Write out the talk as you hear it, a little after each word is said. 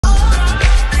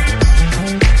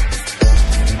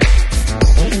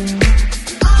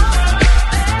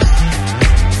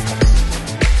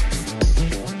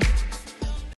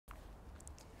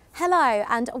Hello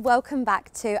and welcome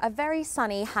back to a very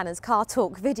sunny Hannah's Car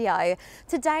Talk video.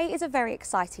 Today is a very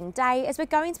exciting day as we're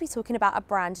going to be talking about a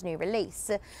brand new release.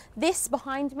 This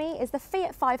behind me is the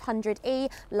Fiat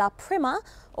 500E La Prima,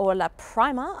 or La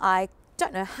Prima, I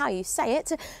don't know how you say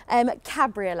it,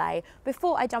 Cabriolet.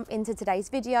 Before I jump into today's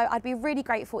video, I'd be really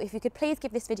grateful if you could please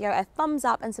give this video a thumbs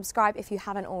up and subscribe if you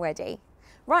haven't already.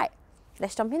 Right,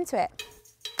 let's jump into it.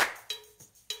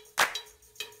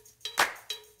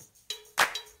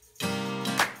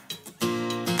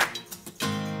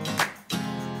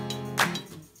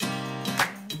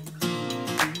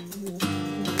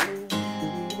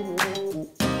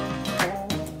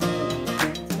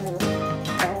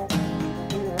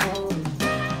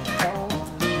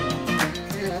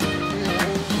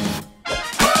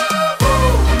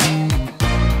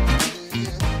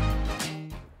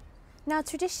 Now,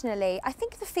 traditionally, I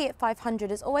think the Fiat 500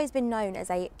 has always been known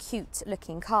as a cute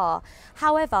looking car.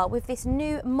 However, with this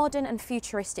new modern and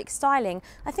futuristic styling,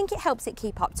 I think it helps it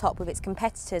keep up top with its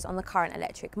competitors on the current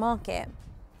electric market.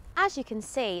 As you can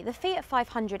see, the Fiat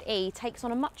 500E takes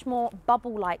on a much more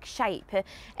bubble-like shape.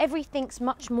 Everything's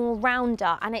much more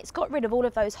rounder and it's got rid of all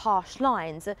of those harsh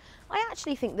lines. I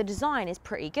actually think the design is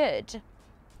pretty good.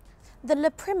 The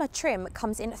La Prima trim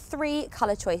comes in 3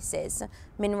 colour choices: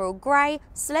 mineral grey,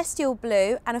 celestial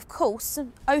blue, and of course,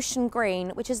 ocean green,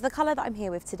 which is the colour that I'm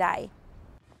here with today.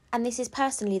 And this is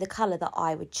personally the colour that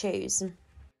I would choose.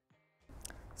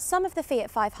 Some of the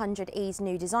Fiat 500e's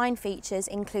new design features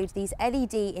include these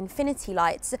LED infinity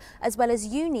lights, as well as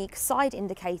unique side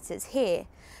indicators here.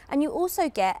 And you also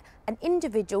get an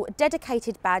individual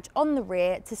dedicated badge on the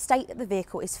rear to state that the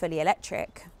vehicle is fully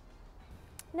electric.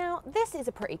 Now, this is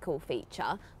a pretty cool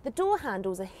feature. The door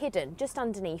handles are hidden just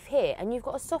underneath here, and you've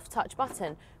got a soft touch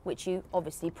button, which you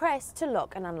obviously press to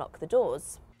lock and unlock the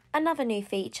doors. Another new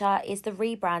feature is the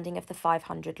rebranding of the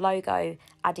 500 logo,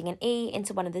 adding an E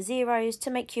into one of the zeros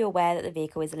to make you aware that the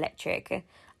vehicle is electric.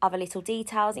 Other little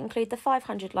details include the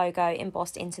 500 logo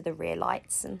embossed into the rear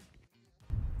lights.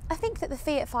 I think that the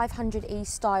Fiat 500e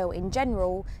style in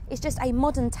general is just a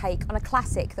modern take on a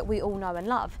classic that we all know and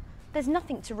love. There's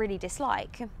nothing to really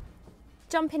dislike.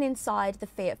 Jumping inside the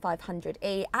Fiat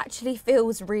 500e actually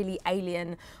feels really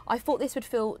alien. I thought this would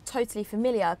feel totally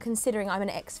familiar considering I'm an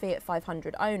ex-Fiat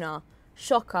 500 owner.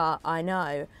 Shocker, I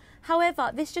know.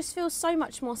 However, this just feels so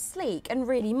much more sleek and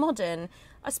really modern.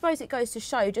 I suppose it goes to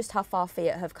show just how far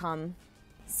Fiat have come.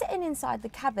 Sitting inside the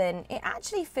cabin, it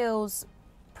actually feels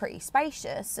pretty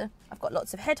spacious. I've got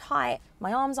lots of head height,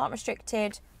 my arms aren't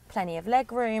restricted, plenty of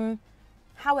leg room.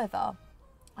 However,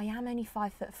 I am only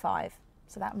 5'5",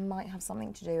 so that might have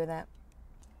something to do with it.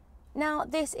 Now,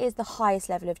 this is the highest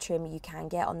level of trim you can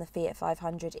get on the Fiat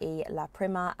 500e La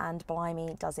Prima, and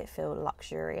blimey, does it feel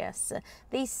luxurious.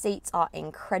 These seats are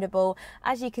incredible.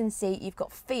 As you can see, you've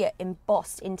got Fiat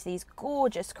embossed into these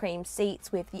gorgeous cream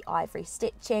seats with the ivory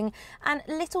stitching, and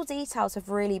little details have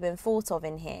really been thought of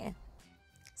in here,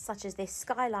 such as this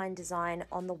skyline design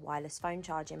on the wireless phone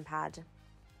charging pad.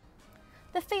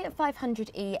 The Fiat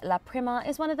 500e La Prima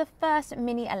is one of the first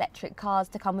mini electric cars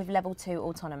to come with level 2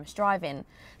 autonomous driving.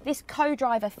 This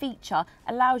co-driver feature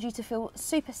allows you to feel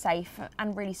super safe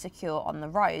and really secure on the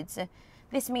roads.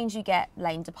 This means you get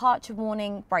lane departure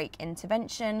warning, brake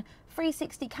intervention,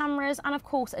 360 cameras, and of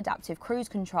course adaptive cruise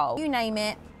control. You name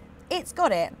it, it's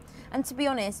got it. And to be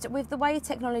honest, with the way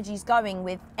technology's going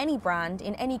with any brand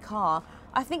in any car,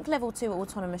 I think level 2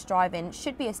 autonomous driving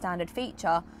should be a standard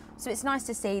feature. So it's nice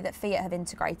to see that Fiat have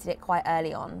integrated it quite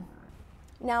early on.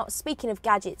 Now, speaking of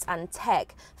gadgets and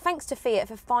tech, thanks to Fiat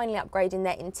for finally upgrading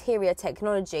their interior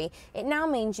technology, it now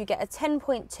means you get a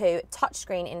 10.2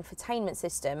 touchscreen infotainment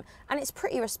system, and it's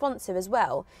pretty responsive as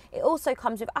well. It also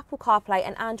comes with Apple CarPlay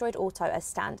and Android Auto as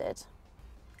standard.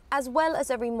 As well as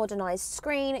a remodernised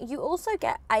screen, you also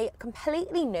get a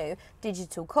completely new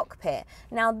digital cockpit.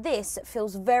 Now, this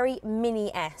feels very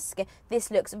Mini-esque. This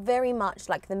looks very much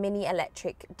like the Mini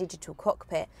electric digital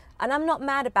cockpit, and I'm not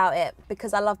mad about it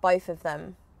because I love both of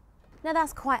them. Now,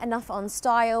 that's quite enough on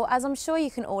style, as I'm sure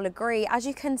you can all agree. As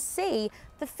you can see,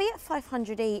 the Fiat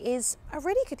 500e is a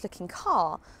really good looking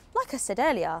car. Like I said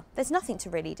earlier, there's nothing to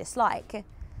really dislike.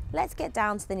 Let's get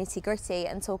down to the nitty-gritty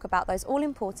and talk about those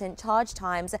all-important charge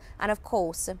times and, of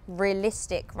course,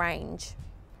 realistic range.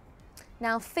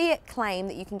 Now, Fiat claim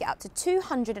that you can get up to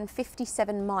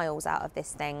 257 miles out of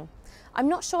this thing. I'm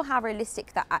not sure how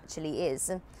realistic that actually is.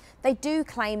 They do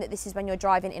claim that this is when you're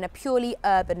driving in a purely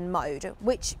urban mode,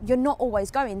 which you're not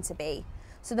always going to be.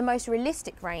 So the most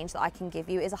realistic range that I can give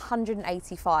you is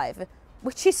 185,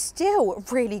 which is still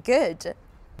really good.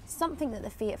 Something that the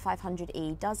Fiat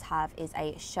 500E does have is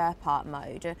a Sherpa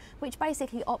mode, which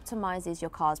basically optimises your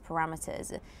car's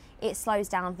parameters. It slows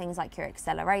down things like your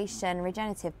acceleration,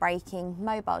 regenerative braking,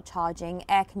 mobile charging,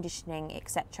 air conditioning,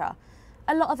 etc.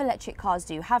 A lot of electric cars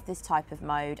do have this type of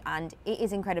mode, and it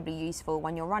is incredibly useful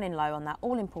when you're running low on that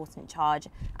all-important charge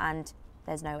and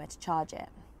there's nowhere to charge it.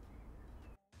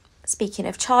 Speaking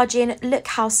of charging, look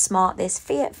how smart this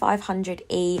Fiat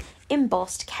 500E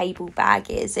embossed cable bag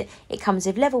is. It comes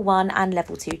with level 1 and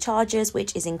level 2 chargers,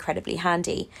 which is incredibly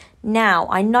handy. Now,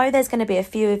 I know there's going to be a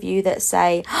few of you that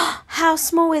say, oh, how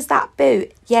small is that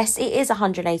boot? Yes, it is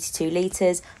 182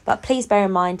 litres, but please bear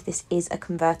in mind this is a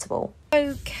convertible.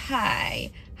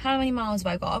 Okay, how many miles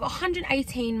have I got? I've got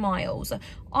 118 miles.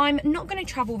 I'm not going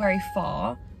to travel very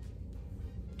far.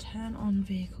 Turn on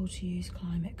vehicle to use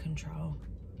climate control.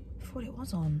 I thought it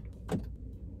was on.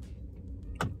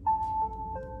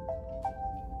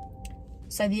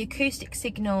 So the acoustic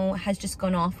signal has just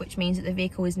gone off, which means that the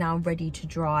vehicle is now ready to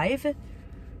drive.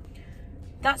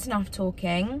 That's enough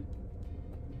talking.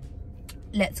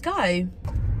 Let's go.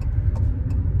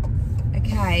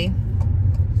 Okay.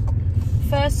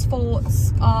 First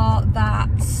thoughts are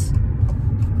that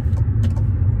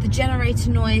the generator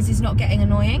noise is not getting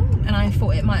annoying, and I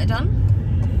thought it might have done.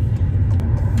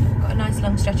 Got a nice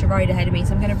long stretch of road ahead of me,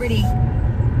 so I'm going to really...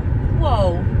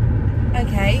 Whoa.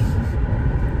 Okay.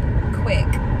 Quick.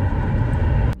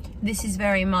 This is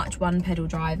very much one pedal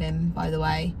driving, by the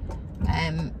way.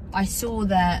 I saw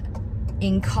that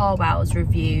in Carwell's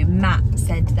review, Matt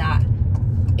said that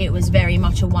it was very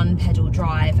much a one pedal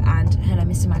drive, and hello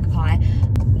Mr. Magpie.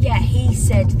 Yeah, he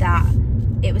said that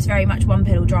it was very much one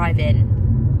pedal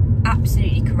driving.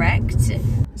 Absolutely correct.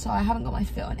 So I haven't got my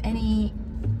foot on any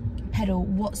pedal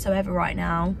whatsoever right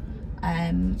now.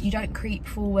 You don't creep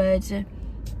forward.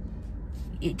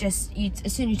 It just,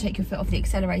 as soon as you take your foot off the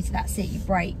accelerator, that's it, you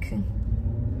brake.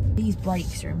 These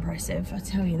brakes are impressive, I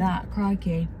tell you that,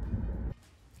 crikey.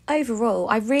 Overall,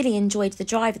 I really enjoyed the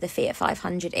drive of the Fiat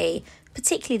 500E,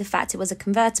 particularly the fact it was a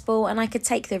convertible and I could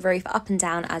take the roof up and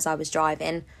down as I was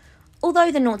driving.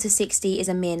 Although the 0 to 60 is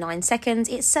a mere 9 seconds,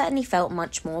 it certainly felt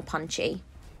much more punchy.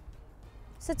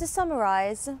 So to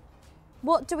summarise,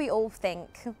 what do we all think?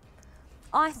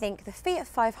 I think the Fiat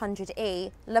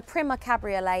 500E La Prima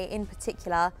Cabriolet in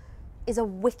particular is a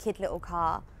wicked little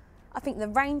car. I think the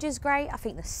range is great, I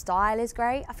think the style is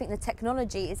great, I think the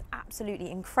technology is absolutely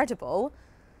incredible.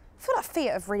 I feel like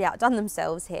Fiat have really outdone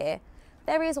themselves here.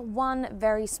 There is one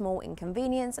very small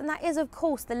inconvenience, and that is of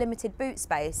course the limited boot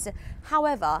space.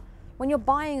 However, when you're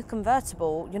buying a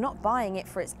convertible, you're not buying it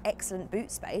for its excellent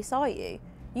boot space, are you?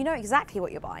 You know exactly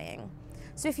what you're buying.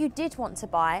 So if you did want to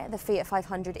buy the Fiat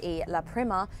 500E La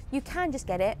Prima, you can just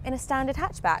get it in a standard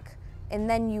hatchback, and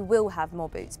then you will have more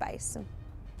boot space.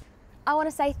 I want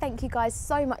to say thank you guys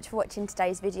so much for watching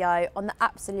today's video on the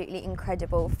absolutely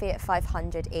incredible Fiat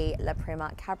 500E La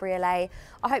Prima Cabriolet.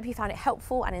 I hope you found it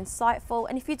helpful and insightful,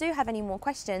 and if you do have any more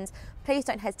questions, please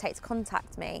don't hesitate to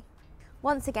contact me.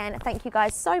 Once again, thank you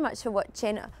guys so much for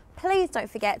watching. Please don't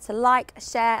forget to like,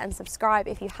 share and subscribe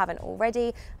if you haven't already,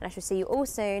 and I shall see you all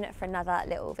soon for another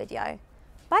little video.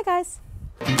 Bye guys.